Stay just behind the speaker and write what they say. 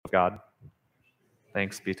God.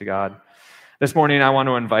 Thanks be to God. This morning, I want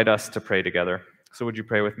to invite us to pray together. So would you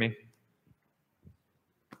pray with me?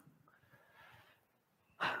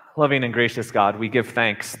 Loving and gracious God, we give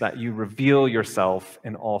thanks that you reveal yourself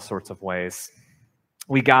in all sorts of ways.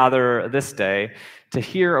 We gather this day to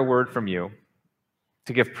hear a word from you,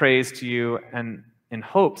 to give praise to you, and in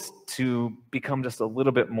hopes to become just a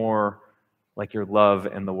little bit more like your love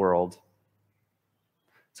in the world.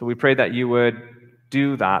 So we pray that you would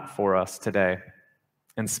do that for us today.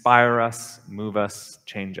 Inspire us, move us,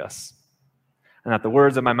 change us. And that the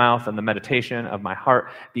words of my mouth and the meditation of my heart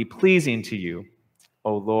be pleasing to you,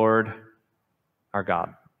 O Lord, our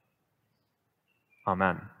God.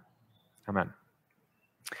 Amen. Amen.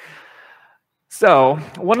 So,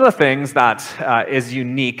 one of the things that is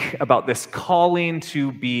unique about this calling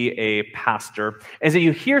to be a pastor is that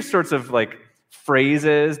you hear sorts of like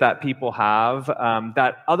phrases that people have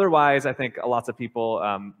that otherwise I think lots of people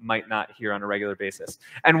might not hear on a regular basis.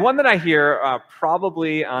 And one that I hear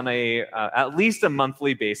probably on at least a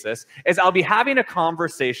monthly basis is I'll be having a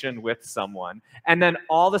conversation with someone, and then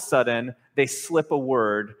all of a sudden they slip a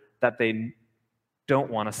word that they don't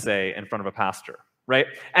want to say in front of a pastor. Right?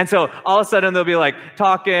 And so all of a sudden they'll be like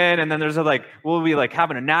talking, and then we'll be like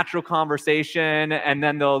having a natural conversation, and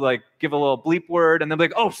then they'll like give a little bleep word, and they'll be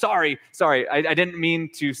like, oh, sorry, I didn't mean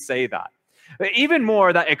to say that. But even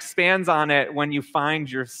more, that expands on it when you find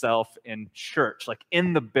yourself in church, like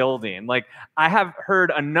in the building. Like I have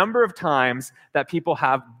heard a number of times that people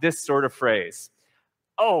have this sort of phrase,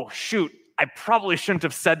 oh, shoot, I probably shouldn't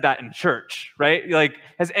have said that in church, right? Like,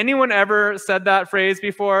 has anyone ever said that phrase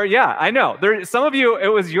before? Yeah, I know. Some of you, it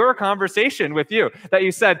was your conversation with you that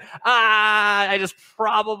you said, I just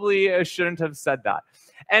probably shouldn't have said that.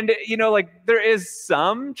 And, like there is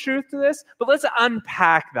some truth to this, but let's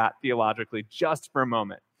unpack that theologically just for a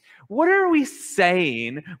moment. What are we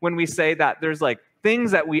saying when we say that there's like things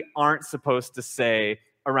that we aren't supposed to say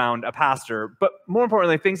around a pastor, but more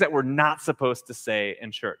importantly, things that we're not supposed to say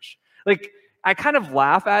in church? Like, I kind of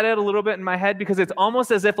laugh at it a little bit in my head because it's almost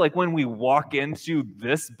as if like when we walk into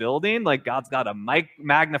this building, like God's got a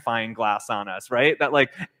magnifying glass on us, right? That like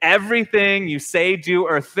everything you say, do,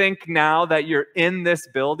 or think now that you're in this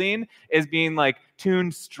building is being like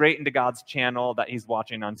tuned straight into God's channel that he's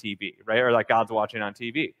watching on TV, right? Or like God's watching on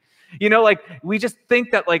TV. Like we just think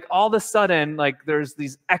that like all of a sudden, like there's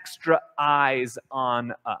these extra eyes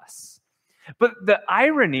on us. But the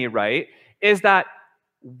irony, right, is that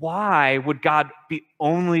why would God be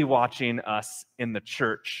only watching us in the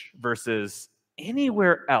church versus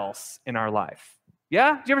anywhere else in our life?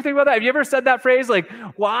 Yeah? Do you ever think about that? Have you ever said that phrase? Like,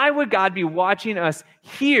 why would God be watching us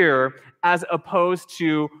here as opposed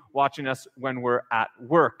to watching us when we're at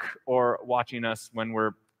work or watching us when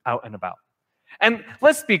we're out and about? And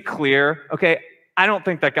let's be clear, okay? I don't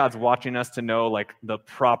think that God's watching us to know like the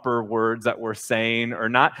proper words that we're saying or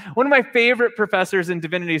not. One of my favorite professors in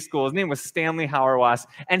divinity school, his name was Stanley Hauerwas,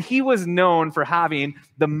 and he was known for having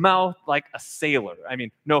the mouth like a sailor. I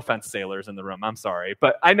mean, no offense, sailors in the room, I'm sorry,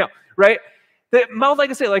 but I know, right? The mouth like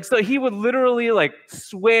a sailor, like so he would literally like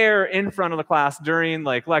swear in front of the class during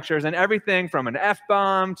like lectures, and everything from an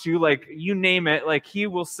F-bomb to like you name it, like he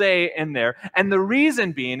will say in there. And the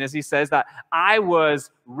reason being is he says that I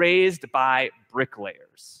was raised by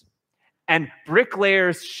bricklayers. And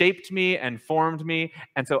bricklayers shaped me and formed me,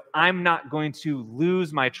 and so I'm not going to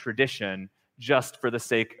lose my tradition just for the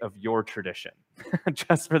sake of your tradition.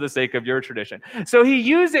 Just for the sake of your tradition. So he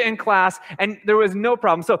used it in class, and there was no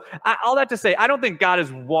problem. So all that to say, I don't think God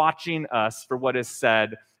is watching us for what is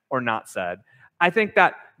said or not said. I think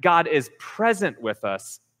that God is present with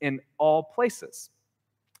us in all places.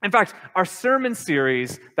 In fact, our sermon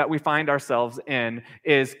series that we find ourselves in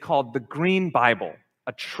is called The Green Bible,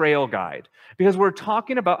 a trail guide, because we're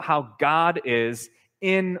talking about how God is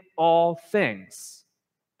in all things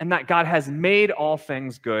and that God has made all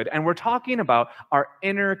things good. And we're talking about our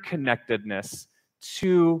interconnectedness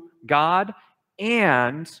to God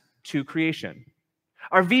and to creation.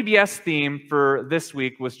 Our VBS theme for this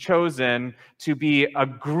week was chosen to be a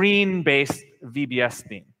green-based VBS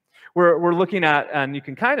theme. We're looking at, and you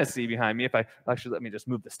can kind of see behind me, let me just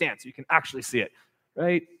move the stand so you can actually see it.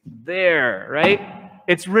 Right there, right?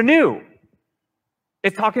 It's renew.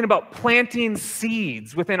 It's talking about planting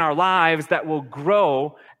seeds within our lives that will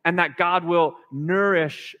grow and that God will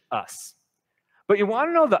nourish us. But you want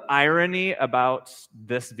to know the irony about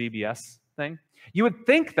this VBS thing? You would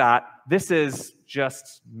think that this is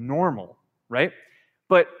just normal, right?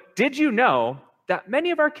 But did you know that many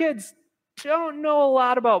of our kids don't know a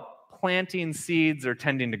lot about planting seeds or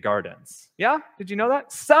tending to gardens? Yeah? Did you know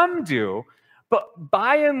that? Some do. But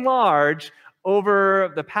by and large,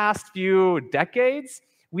 over the past few decades,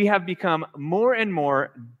 we have become more and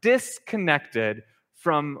more disconnected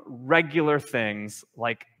from regular things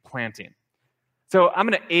like planting. So I'm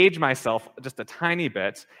going to age myself just a tiny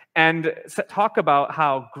bit and talk about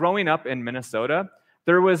how growing up in Minnesota,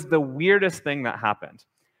 there was the weirdest thing that happened.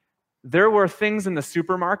 There were things in the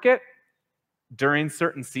supermarket during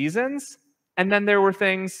certain seasons, and then there were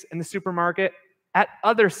things in the supermarket at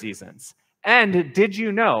other seasons. And did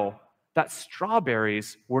you know that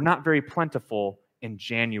strawberries were not very plentiful in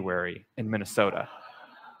January in Minnesota?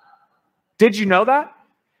 Did you know that?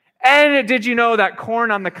 And did you know that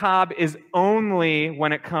corn on the cob is only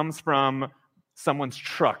when it comes from someone's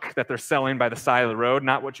truck that they're selling by the side of the road,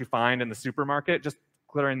 not what you find in the supermarket? Just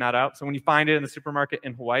clearing that out. So when you find it in the supermarket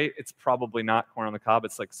in Hawaii, it's probably not corn on the cob.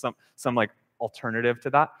 It's like some like alternative to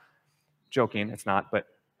that. Joking, it's not, but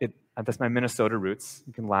that's my Minnesota roots.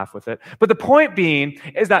 You can laugh with it. But the point being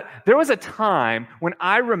is that there was a time when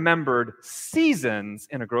I remembered seasons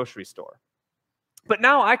in a grocery store. But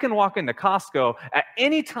now I can walk into Costco at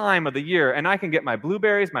any time of the year and I can get my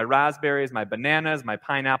blueberries, my raspberries, my bananas, my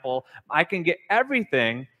pineapple. I can get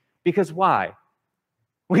everything because why?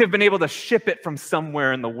 We have been able to ship it from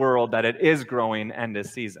somewhere in the world that it is growing and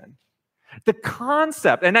is season. The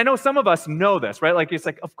concept, and I know some of us know this, right? Like it's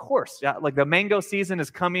like, of course, yeah, like the mango season is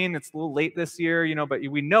coming. It's a little late this year, but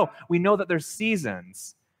we know that there's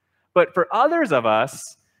seasons. But for others of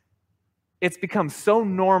us, it's become so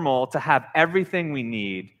normal to have everything we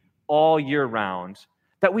need all year round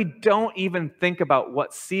that we don't even think about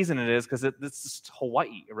what season it is because it's just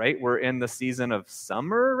Hawaii, right? We're in the season of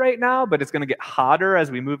summer right now, but it's going to get hotter as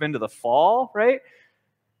we move into the fall, right?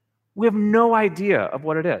 We have no idea of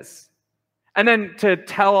what it is. And then to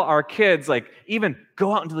tell our kids, like, even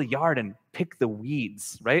go out into the yard and pick the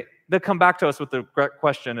weeds, right? They'll come back to us with the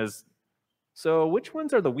question is, so which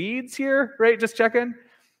ones are the weeds here, right? Just checking.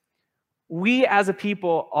 We as a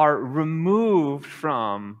people are removed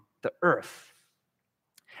from the earth.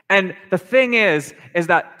 And the thing is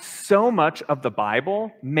that so much of the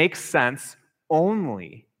Bible makes sense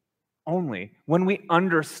only when we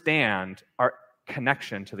understand our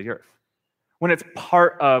connection to the earth, when it's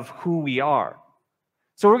part of who we are.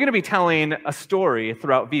 So we're going to be telling a story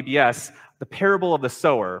throughout VBS, the parable of the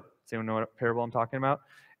sower. Does anyone know what parable I'm talking about?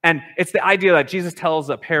 And it's the idea that Jesus tells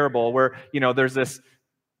a parable where, there's this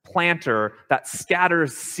planter that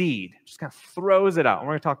scatters seed, just kind of throws it out. And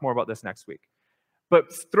we're going to talk more about this next week. But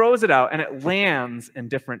throws it out and it lands in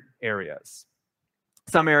different areas.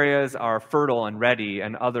 Some areas are fertile and ready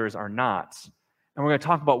and others are not. And we're going to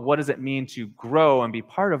talk about what does it mean to grow and be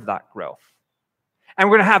part of that growth. And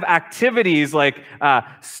we're going to have activities like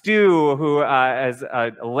Stu, who as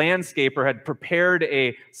a landscaper had prepared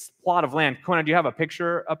a plot of land. Conan, do you have a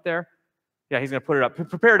picture up there? Yeah, he's going to put it up. He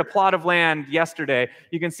prepared a plot of land yesterday.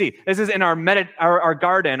 You can see this is in our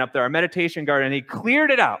garden up there, our meditation garden. He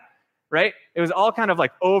cleared it out, right? It was all kind of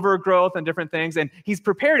like overgrowth and different things. And he's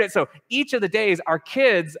prepared it so each of the days our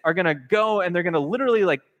kids are going to go and they're going to literally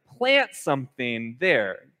like plant something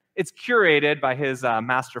there. It's curated by his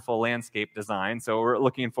masterful landscape design, so we're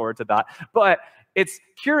looking forward to that. But it's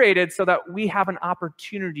curated so that we have an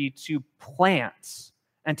opportunity to plant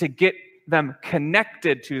and to get them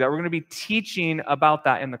connected to that. We're going to be teaching about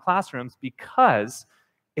that in the classrooms because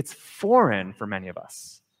it's foreign for many of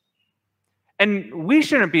us. And we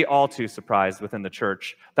shouldn't be all too surprised within the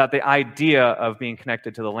church that the idea of being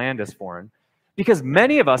connected to the land is foreign, because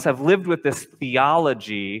many of us have lived with this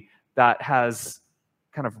theology that has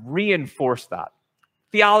kind of reinforced that.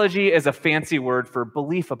 Theology is a fancy word for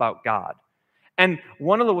belief about God. And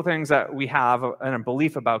one of the things that we have in a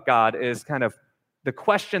belief about God is kind of the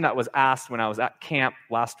question that was asked when I was at camp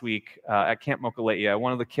last week, at Camp Mokuleia.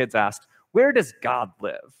 One of the kids asked, where does God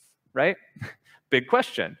live, right? Big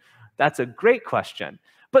question. That's a great question.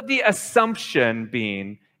 But the assumption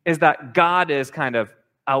being is that God is kind of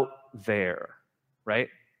out there, right?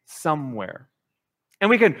 Somewhere. And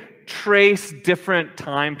we can trace different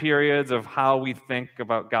time periods of how we think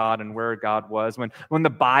about God and where God was. When the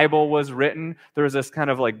Bible was written, there was this kind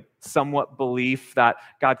of like somewhat belief that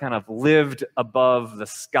God kind of lived above the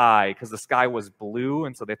sky because the sky was blue,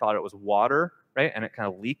 and so they thought it was water, right? And it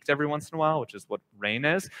kind of leaked every once in a while, which is what rain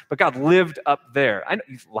is. But God lived up there. I know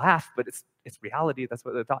you laugh, but it's reality. That's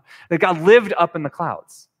what they thought. That God lived up in the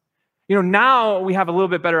clouds. Now we have a little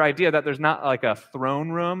bit better idea that there's not like a throne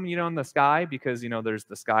room, in the sky, because, there's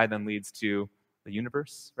the sky then leads to the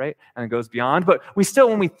universe, right? And it goes beyond. But we still,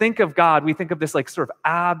 when we think of God, we think of this like sort of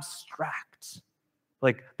abstract,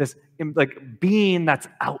 like this like being that's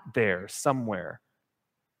out there somewhere.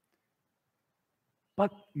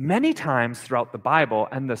 But many times throughout the Bible,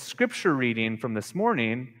 and the scripture reading from this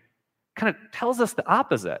morning kind of tells us the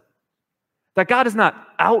opposite. That God is not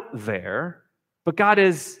out there, but God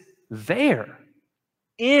is there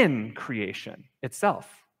in creation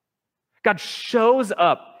itself. God shows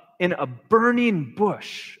up in a burning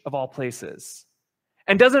bush of all places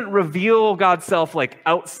and doesn't reveal God's self like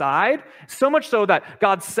outside, so much so that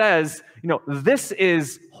God says, this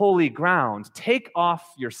is holy ground. Take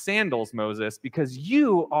off your sandals, Moses, because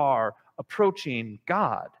you are approaching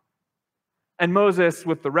God. And Moses,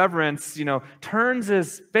 with the reverence, turns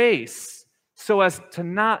his face so as to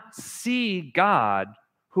not see God,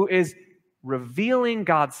 who is revealing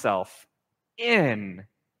God's self in,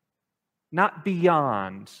 not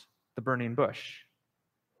beyond, the burning bush.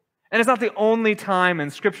 And it's not the only time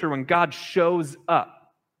in Scripture when God shows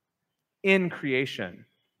up in creation.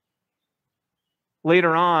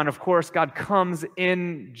 Later on, of course, God comes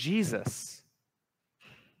in Jesus.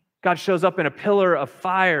 God shows up in pillars of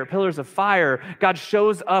fire. God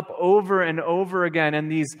shows up over and over again in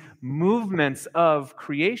these movements of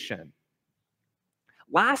creation.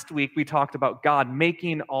 Last week, we talked about God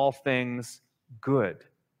making all things good,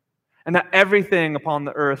 and that everything upon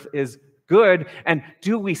the earth is good. And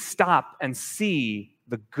do we stop and see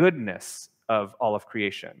the goodness of all of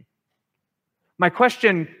creation? My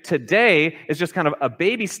question today is just kind of a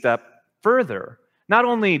baby step further. Not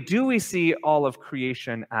only do we see all of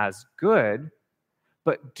creation as good,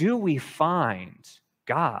 but do we find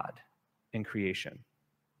God in creation?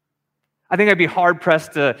 I think I'd be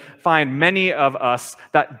hard-pressed to find many of us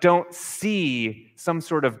that don't see some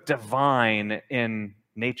sort of divine in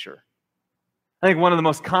nature. I think one of the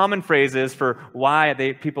most common phrases for why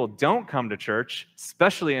people don't come to church,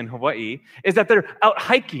 especially in Hawaii, is that they're out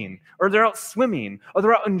hiking, or they're out swimming, or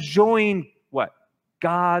they're out enjoying what?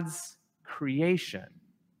 God's creation.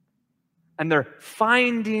 And they're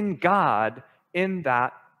finding God in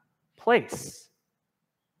that place.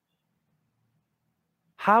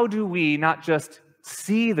 How do we not just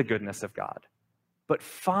see the goodness of God, but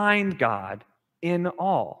find God in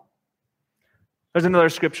all? There's another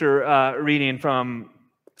scripture reading from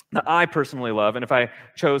that I personally love, and if I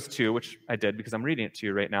chose to, which I did because I'm reading it to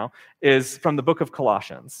you right now, is from the book of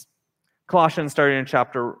Colossians. Colossians, starting in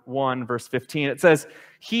chapter 1, verse 15, it says,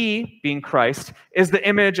 "He, being Christ, is the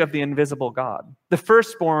image of the invisible God, the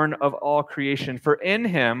firstborn of all creation. For in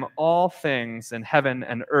him all things in heaven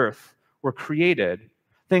and earth were created,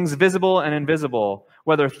 things visible and invisible,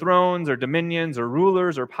 whether thrones or dominions or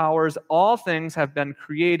rulers or powers, all things have been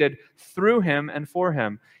created through him and for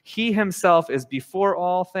him. He himself is before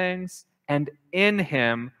all things, and in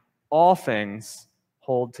him all things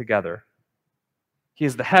hold together." He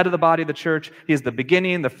is the head of the body of the church. He is the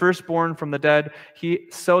beginning, the firstborn from the dead,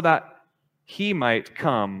 so that he might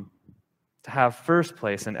come to have first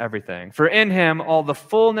place in everything. For in him all the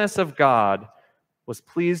fullness of God was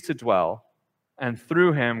pleased to dwell, and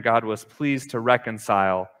through him God was pleased to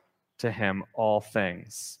reconcile to him all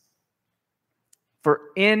things. For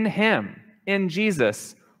in him, in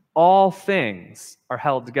Jesus, all things are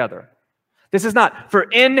held together. This is not, for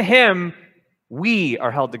in him we are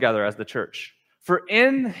held together as the church. For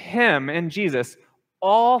in him, in Jesus,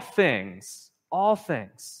 all things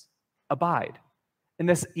abide in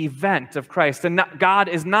this event of Christ. And God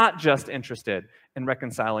is not just interested in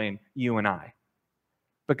reconciling you and I,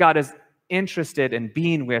 but God is interested in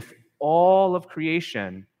being with all of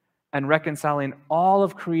creation and reconciling all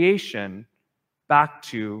of creation back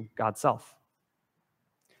to God's self.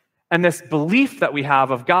 And this belief that we have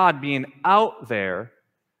of God being out there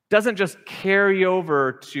doesn't just carry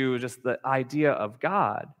over to just the idea of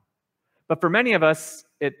God, but for many of us,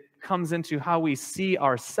 it comes into how we see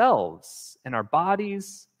ourselves and our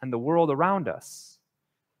bodies and the world around us.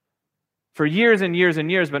 For years and years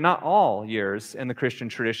and years, but not all years in the Christian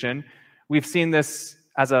tradition, we've seen this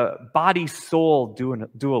as a body-soul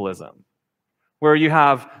dualism, where you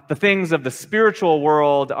have the things of the spiritual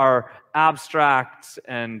world are abstract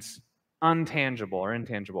and untangible or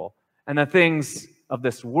intangible, and the things of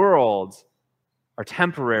this world are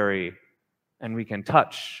temporary and we can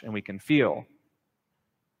touch and we can feel.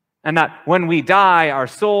 And that when we die, our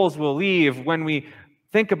souls will leave. When we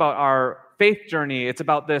think about our faith journey, it's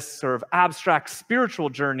about this sort of abstract spiritual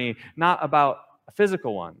journey, not about a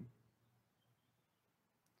physical one.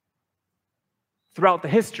 Throughout the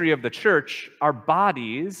history of the church, our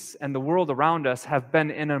bodies and the world around us have been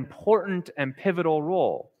an important and pivotal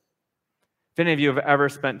role. If any of you have ever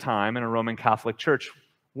spent time in a Roman Catholic church,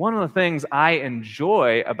 one of the things I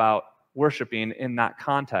enjoy about worshiping in that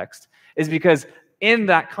context is because in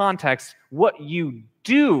that context, what you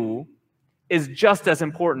do is just as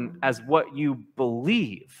important as what you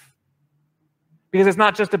believe. Because it's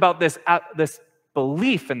not just about this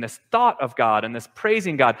belief and this thought of God and this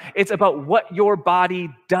praising God. It's about what your body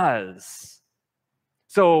does.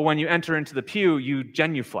 So when you enter into the pew, you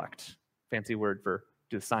genuflect. Fancy word for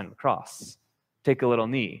do the sign of the cross. Take a little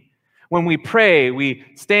knee. When we pray, we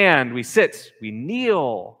stand, we sit, we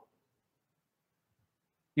kneel.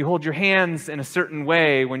 You hold your hands in a certain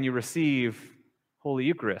way when you receive Holy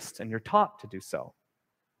Eucharist, and you're taught to do so.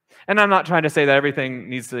 And I'm not trying to say that everything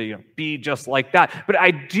needs to be just like that, but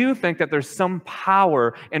I do think that there's some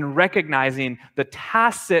power in recognizing the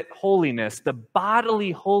tacit holiness, the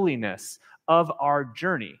bodily holiness of our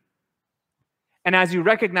journey. And as you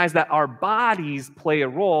recognize that our bodies play a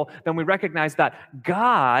role, then we recognize that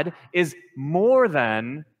God is more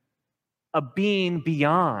than a being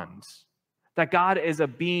beyond, that God is a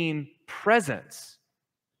being present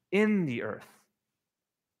in the earth.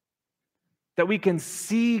 That we can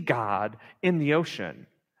see God in the ocean,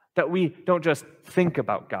 that we don't just think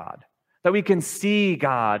about God, that we can see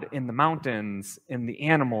God in the mountains, in the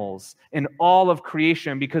animals, in all of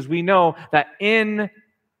creation, because we know that in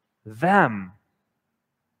them,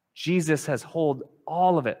 Jesus has held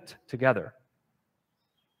all of it together.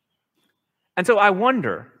 And so I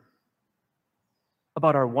wonder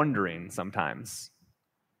about our wondering sometimes.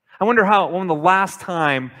 I wonder when the last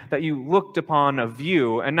time that you looked upon a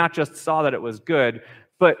view and not just saw that it was good,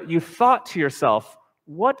 but you thought to yourself,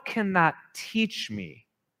 what can that teach me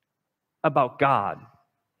about God?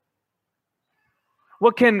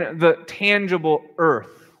 What can the tangible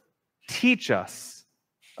earth teach us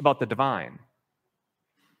about the divine?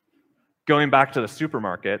 Going back to the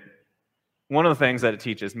supermarket, one of the things that it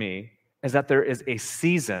teaches me is that there is a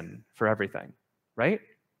season for everything, right?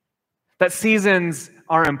 That seasons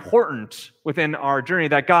are important within our journey,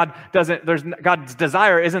 that God's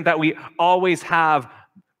desire isn't that we always have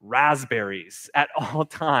raspberries at all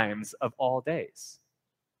times of all days.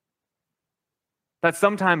 That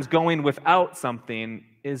sometimes going without something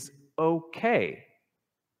is okay,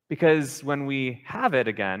 because when we have it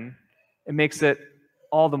again, it makes it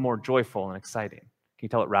all the more joyful and exciting. Can you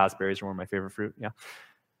tell that raspberries are one of my favorite fruit? Yeah.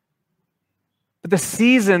 But the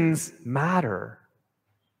seasons matter.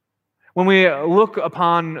 When we look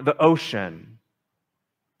upon the ocean,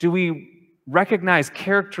 do we recognize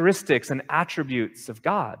characteristics and attributes of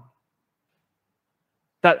God?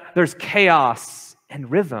 That there's chaos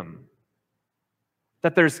and rhythm.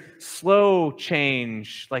 That there's slow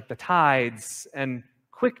change like the tides and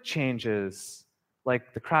quick changes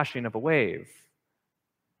like the crashing of a wave.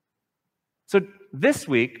 So last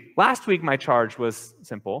week my charge was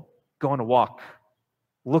simple: go on a walk.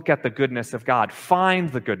 Look at the goodness of God.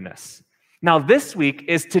 Find the goodness. Now, this week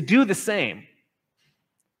is to do the same.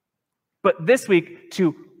 But this week,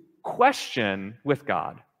 to question with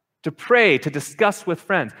God, to pray, to discuss with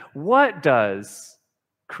friends. What does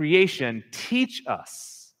creation teach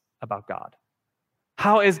us about God?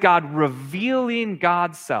 How is God revealing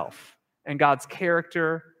God's self and God's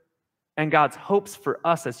character and God's hopes for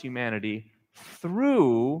us as humanity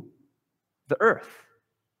through the earth?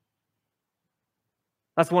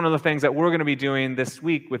 That's one of the things that we're going to be doing this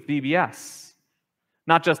week with VBS.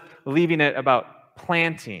 Not just leaving it about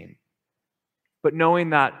planting, but knowing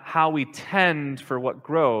that how we tend for what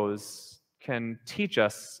grows can teach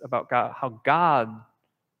us about God, how God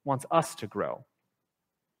wants us to grow.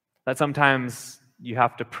 That sometimes you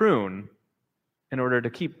have to prune in order to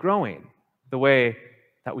keep growing the way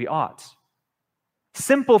that we ought.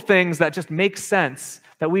 Simple things that just make sense,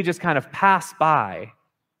 that we just kind of pass by.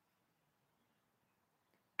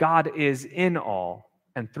 God is in all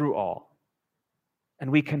and through all.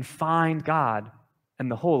 And we can find God and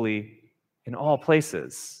the holy in all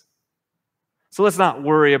places. So let's not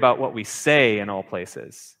worry about what we say in all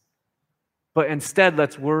places, but instead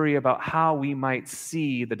let's worry about how we might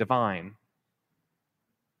see the divine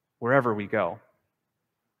wherever we go.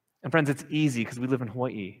 And friends, it's easy because we live in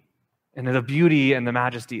Hawaii, and the beauty and the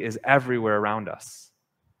majesty is everywhere around us.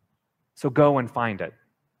 So go and find it.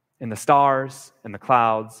 In the stars, in the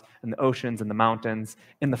clouds, in the oceans, in the mountains,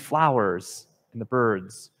 in the flowers, in the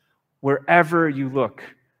birds. Wherever you look,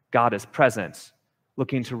 God is present,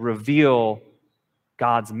 looking to reveal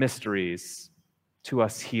God's mysteries to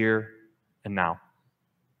us here and now.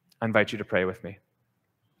 I invite you to pray with me.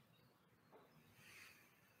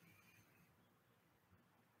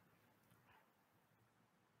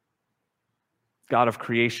 God of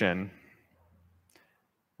creation,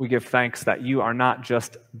 we give thanks that you are not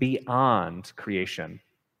just beyond creation.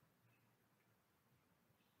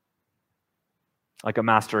 Like a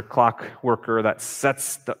master clock worker that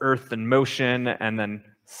sets the earth in motion and then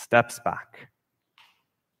steps back.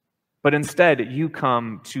 But instead, you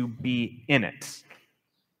come to be in it.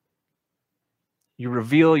 You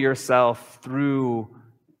reveal yourself through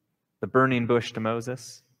the burning bush to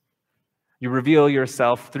Moses. You reveal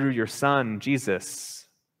yourself through your Son, Jesus,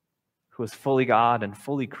 who is fully God and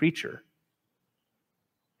fully creature,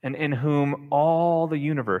 and in whom all the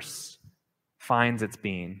universe finds its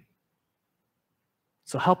being.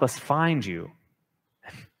 So help us find you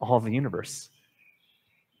in all the universe.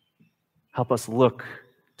 Help us look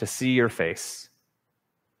to see your face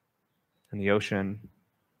in the ocean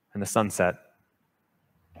and the sunset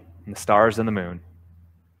and the stars and the moon.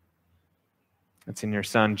 It's in your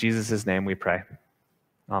Son, Jesus' name, we pray.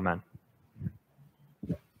 Amen.